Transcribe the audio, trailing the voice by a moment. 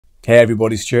Hey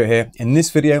everybody, Stuart here. In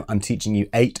this video, I'm teaching you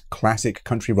 8 classic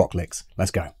country rock licks. Let's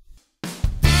go.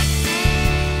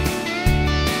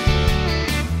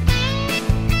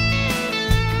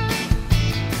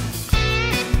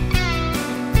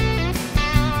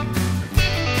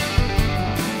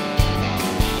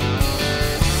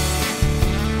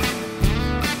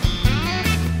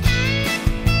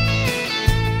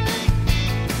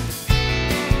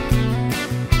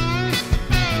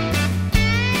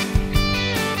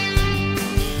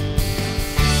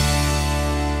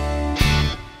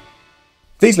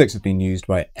 These licks have been used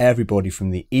by everybody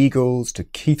from the Eagles to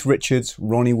Keith Richards,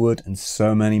 Ronnie Wood, and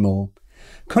so many more.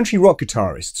 Country rock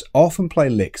guitarists often play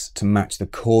licks to match the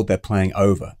chord they're playing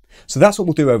over. So that's what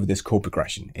we'll do over this chord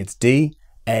progression. It's D,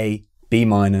 A, B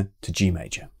minor to G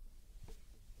major.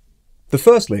 The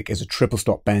first lick is a triple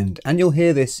stop bend, and you'll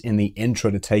hear this in the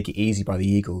intro to Take It Easy by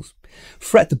the Eagles.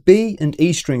 Fret the B and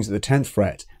E strings at the 10th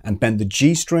fret and bend the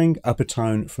G string up a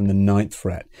tone from the 9th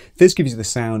fret. This gives you the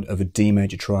sound of a D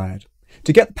major triad.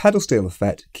 To get the pedal steel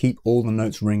effect, keep all the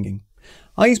notes ringing.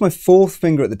 I use my 4th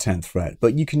finger at the 10th fret,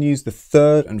 but you can use the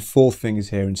 3rd and 4th fingers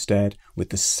here instead, with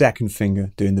the 2nd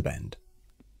finger doing the bend.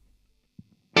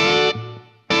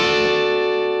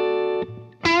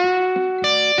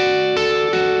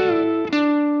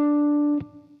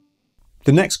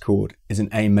 The next chord is an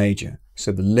A major,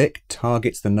 so the lick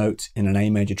targets the notes in an A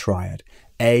major triad,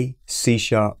 A, C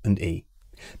sharp and E.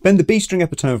 Bend the B string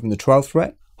up a tone from the 12th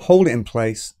fret, hold it in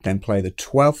place, then play the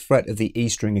 12th fret of the E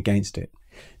string against it.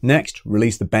 Next,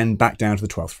 release the bend back down to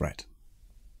the 12th fret.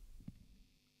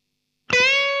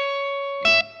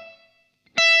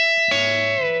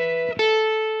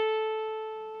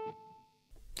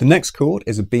 The next chord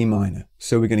is a B minor,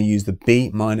 so we're going to use the B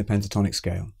minor pentatonic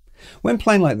scale. When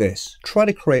playing like this, try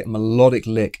to create a melodic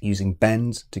lick using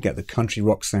bends to get the country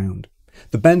rock sound.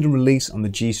 The bend and release on the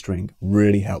G string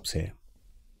really helps here.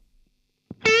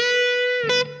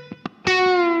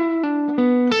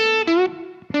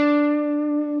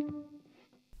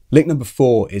 Lick number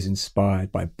 4 is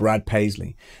inspired by Brad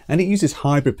Paisley, and it uses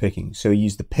hybrid picking, so you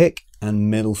use the pick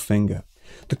and middle finger.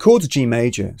 The chord's G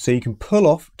major, so you can pull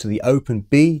off to the open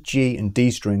B, G and D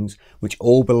strings, which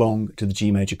all belong to the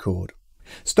G major chord.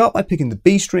 Start by picking the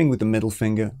B string with the middle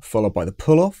finger, followed by the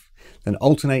pull off, then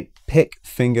alternate pick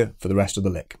finger for the rest of the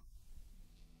lick.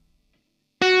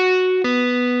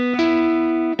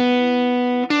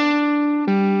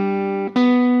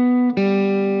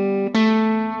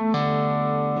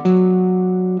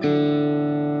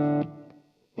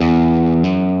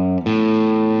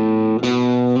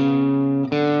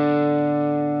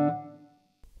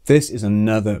 This is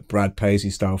another Brad Paisley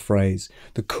style phrase.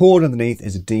 The chord underneath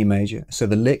is a D major, so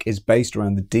the lick is based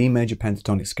around the D major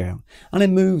pentatonic scale, and it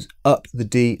moves up the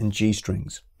D and G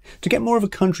strings. To get more of a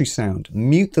country sound,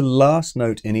 mute the last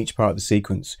note in each part of the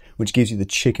sequence, which gives you the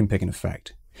chicken picking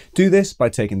effect. Do this by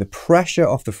taking the pressure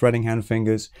off the fretting hand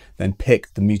fingers, then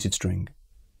pick the muted string.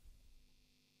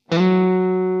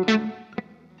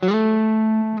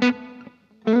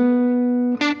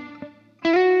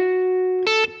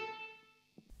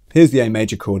 Here's the A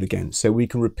major chord again, so we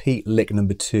can repeat lick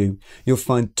number 2. You'll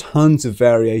find tons of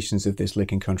variations of this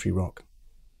lick in country rock.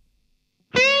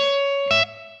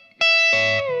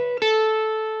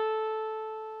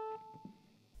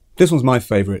 This one's my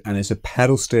favourite, and it's a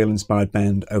pedal steel inspired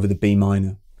bend over the B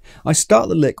minor. I start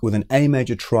the lick with an A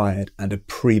major triad and a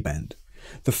pre-bend.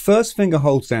 The first finger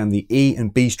holds down the E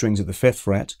and B strings at the 5th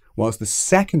fret, whilst the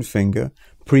 2nd finger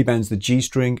pre-bends the G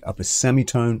string up a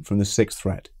semitone from the 6th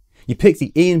fret. You pick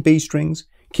the E and B strings,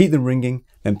 keep them ringing,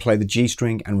 then play the G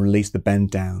string and release the bend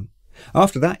down.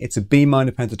 After that, it's a B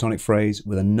minor pentatonic phrase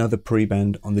with another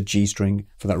pre-bend on the G string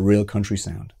for that real country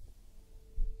sound.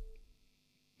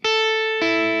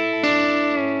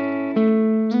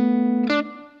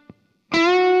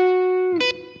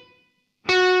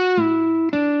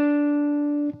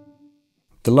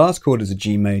 The last chord is a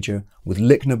G major, with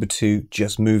lick number 2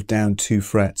 just moved down 2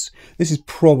 frets. This is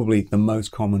probably the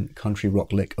most common country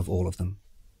rock lick of all of them.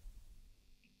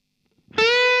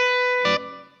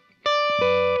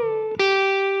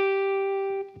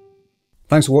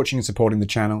 Thanks for watching and supporting the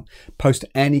channel. Post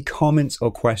any comments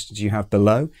or questions you have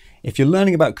below. If you're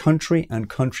learning about country and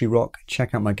country rock,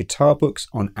 check out my guitar books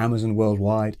on Amazon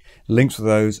worldwide. Links for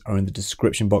those are in the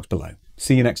description box below.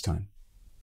 See you next time.